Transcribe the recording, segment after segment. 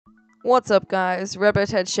What's up, guys?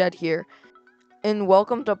 Red Shed here, and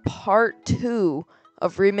welcome to part 2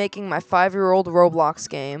 of remaking my 5-year-old Roblox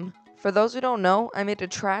game. For those who don't know, I made a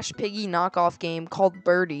trash piggy knockoff game called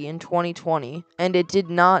Birdy in 2020, and it did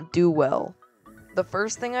not do well. The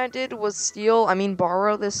first thing I did was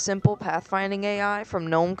borrow this simple pathfinding AI from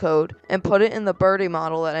Gnome Code and put it in the Birdy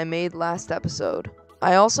model that I made last episode.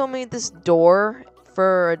 I also made this door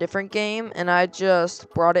for a different game, and I just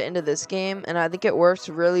brought it into this game, and I think it works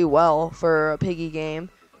really well for a piggy game,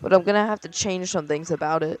 but I'm gonna have to change some things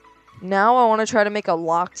about it. Now I want to try to make a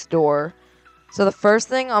locked door. So the first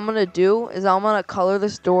thing I'm gonna do is I'm gonna color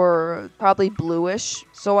this door probably bluish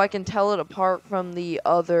so I can tell it apart from the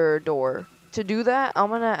other door. To do that, I'm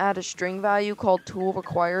gonna add a string value called tool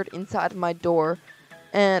required inside of my door,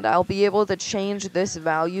 and I'll be able to change this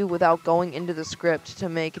value without going into the script to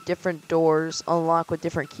make different doors unlock with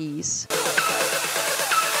different keys.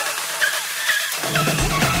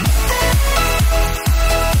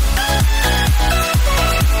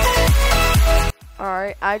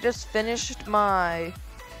 Alright, I just finished my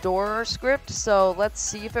door script, so let's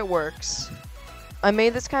see if it works. I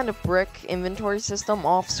made this kind of brick inventory system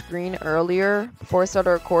off screen earlier before I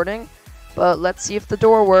started recording, but let's see if the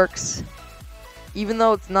door works. Even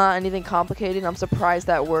though it's not anything complicated, I'm surprised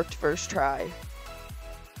that worked first try.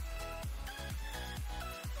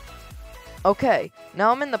 Okay,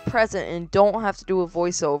 now I'm in the present and don't have to do a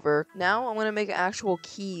voiceover. Now I'm gonna make actual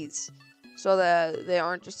keys so that they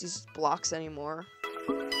aren't just these blocks anymore.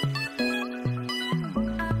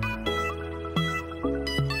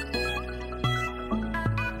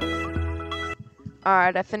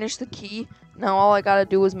 Alright, I finished the key. Now all I gotta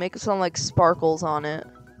do is make some like sparkles on it.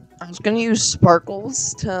 I was gonna use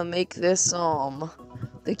sparkles to make this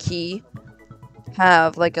the key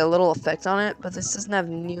have like a little effect on it, but this doesn't have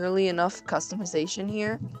nearly enough customization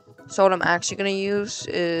here. So what I'm actually gonna use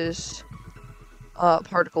is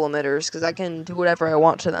particle emitters, because I can do whatever I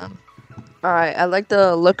want to them. Alright, I like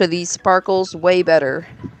the look of these sparkles way better.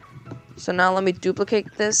 So now let me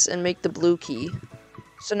duplicate this and make the blue key.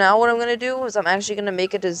 So now what I'm gonna do is I'm actually gonna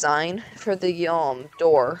make a design for the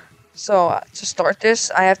door. So to start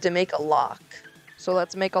this, I have to make a lock. So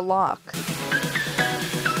let's make a lock.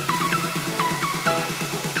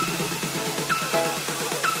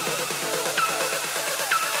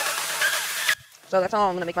 So that's how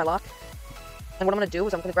I'm gonna make my lock. And what I'm gonna do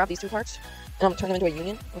is I'm gonna grab these two parts and I'm gonna turn them into a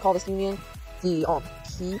union and call this union the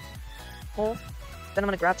key hole. Then I'm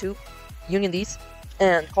gonna grab two, union these,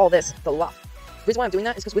 and call this the lock. The reason why I'm doing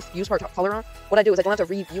that is because with use part color on, what I do is I don't have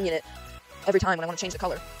to reunion it every time when I want to change the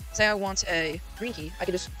color. Say I want a green key, I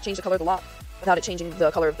can just change the color of the lock without it changing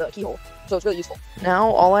the color of the keyhole. So it's really useful. Now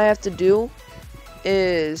all I have to do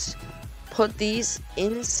is put these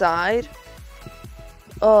inside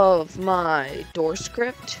of my door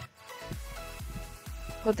script.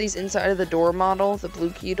 Put these inside of the door model, the blue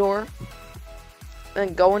key door,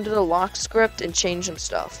 and go into the lock script and change some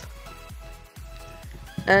stuff.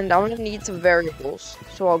 And I'm going to need some variables,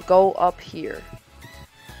 so I'll go up here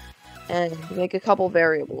and make a couple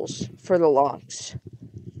variables for the locks.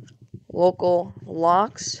 Local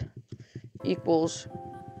locks equals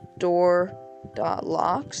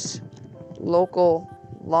door.locks. Local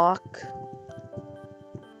lock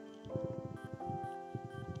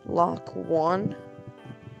 1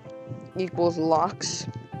 equals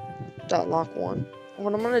locks.lock1.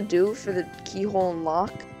 What I'm gonna do for the keyhole and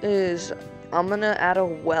lock is I'm gonna add a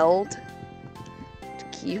weld to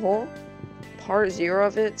keyhole. Part 0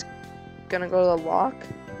 of it's gonna go to the lock.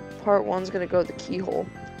 Part 1's gonna go to the keyhole,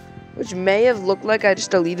 which may have looked like I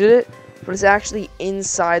just deleted it, but it's actually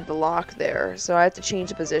inside the lock there, so I have to change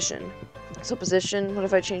the position. So position, what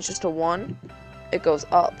if I change this to 1? It goes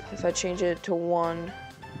up. If I change it to 1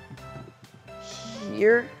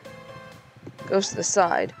 here, it goes to the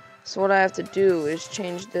side. So what I have to do is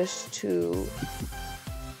change this to,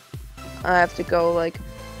 I have to go like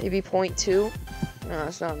maybe 0.2. No,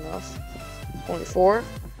 that's not enough. 0.4.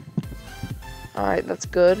 Alright, that's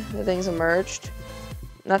good. The thing's emerged.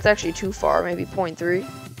 That's actually too far, maybe 0.3.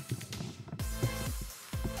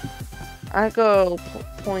 I go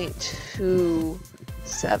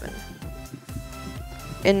 0.27.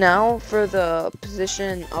 And now for the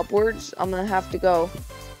position upwards, I'm gonna have to go,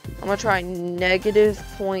 I'm gonna try negative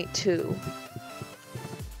 0.2.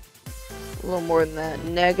 A little more than that,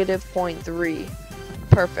 negative 0.3.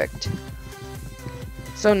 Perfect.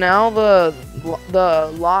 So now the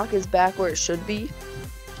lock is back where it should be,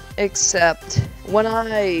 except when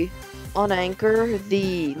I unanchor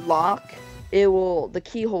the lock, the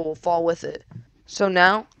keyhole will fall with it. So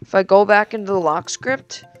now, if I go back into the lock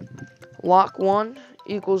script, lock 1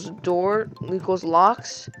 equals door equals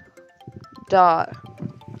locks. dot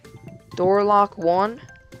door lock 1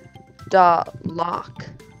 dot lock,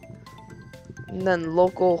 and then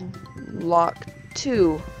local lock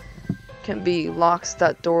 2 can be locks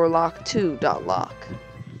dot door lock 2 dot lock.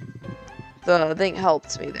 The thing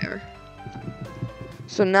helps me there.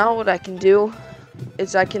 So now what I can do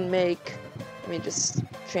is I can make, let me just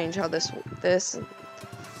change how this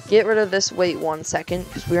get rid of this wait 1 second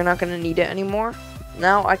because we're not going to need it anymore.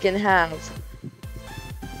 Now I can have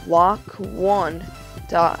lock 1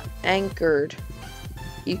 dot anchored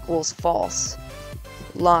equals false,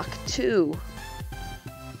 lock 2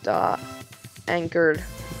 dot anchored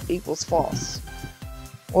equals false.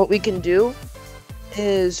 What we can do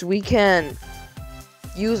is we can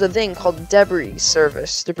use a thing called debris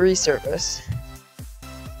service,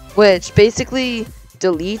 which basically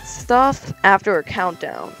deletes stuff after a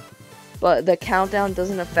countdown, but the countdown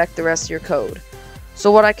doesn't affect the rest of your code.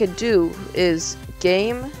 So what I could do is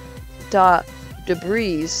game.debris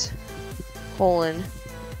colon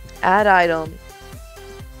add item,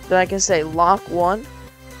 then I can say lock 1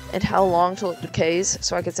 and how long till it decays,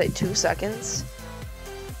 so I could say 2 seconds.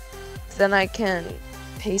 Then I can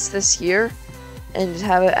paste this here and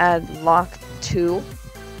have it add lock 2.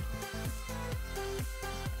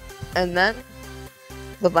 And then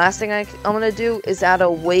the last thing I'm going to do is add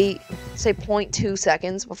a wait, say 0.2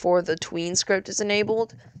 seconds before the tween script is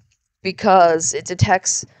enabled, because it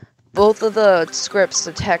detects, both of the scripts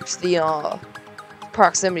detect the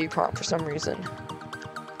proximity prompt for some reason.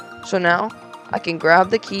 So now I can grab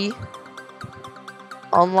the key,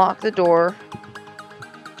 unlock the door,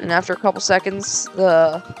 and after a couple seconds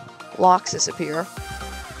the locks disappear.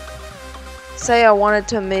 Say I wanted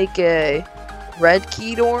to make a red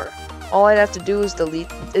key door, all I'd have to do is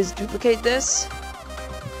duplicate this,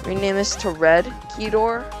 rename this to red key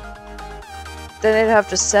door, then I'd have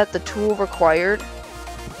to set the tool required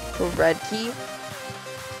for red key,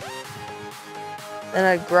 then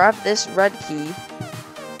I'd grab this red key,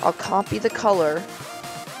 I'll copy the color,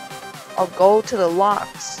 I'll go to the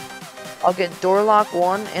locks, I'll get door lock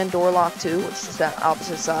 1 and door lock 2, which is at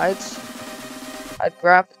opposite sides. I'd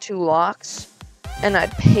grab the 2 locks, and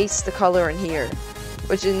I'd paste the color in here,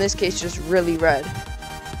 which in this case is just really red.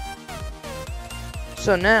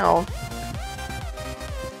 So now,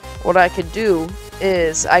 what I could do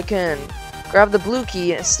is I can grab the blue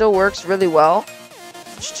key, and it still works really well.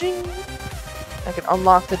 I can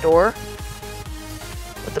unlock the door,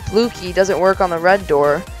 but the blue key doesn't work on the red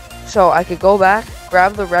door, so I could go back,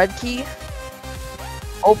 grab the red key,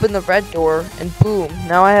 open the red door, and boom,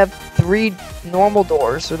 now I have 3 normal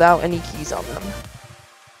doors without any keys on them.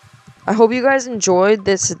 I hope you guys enjoyed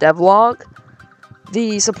this devlog.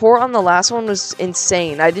 The support on the last one was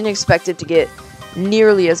insane. I didn't expect it to get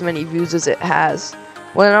nearly as many views as it has.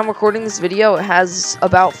 When I'm recording this video, it has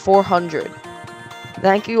about 400.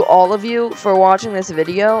 Thank you all of you for watching this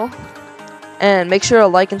video, and make sure to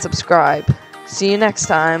like and subscribe. See you next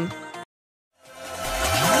time.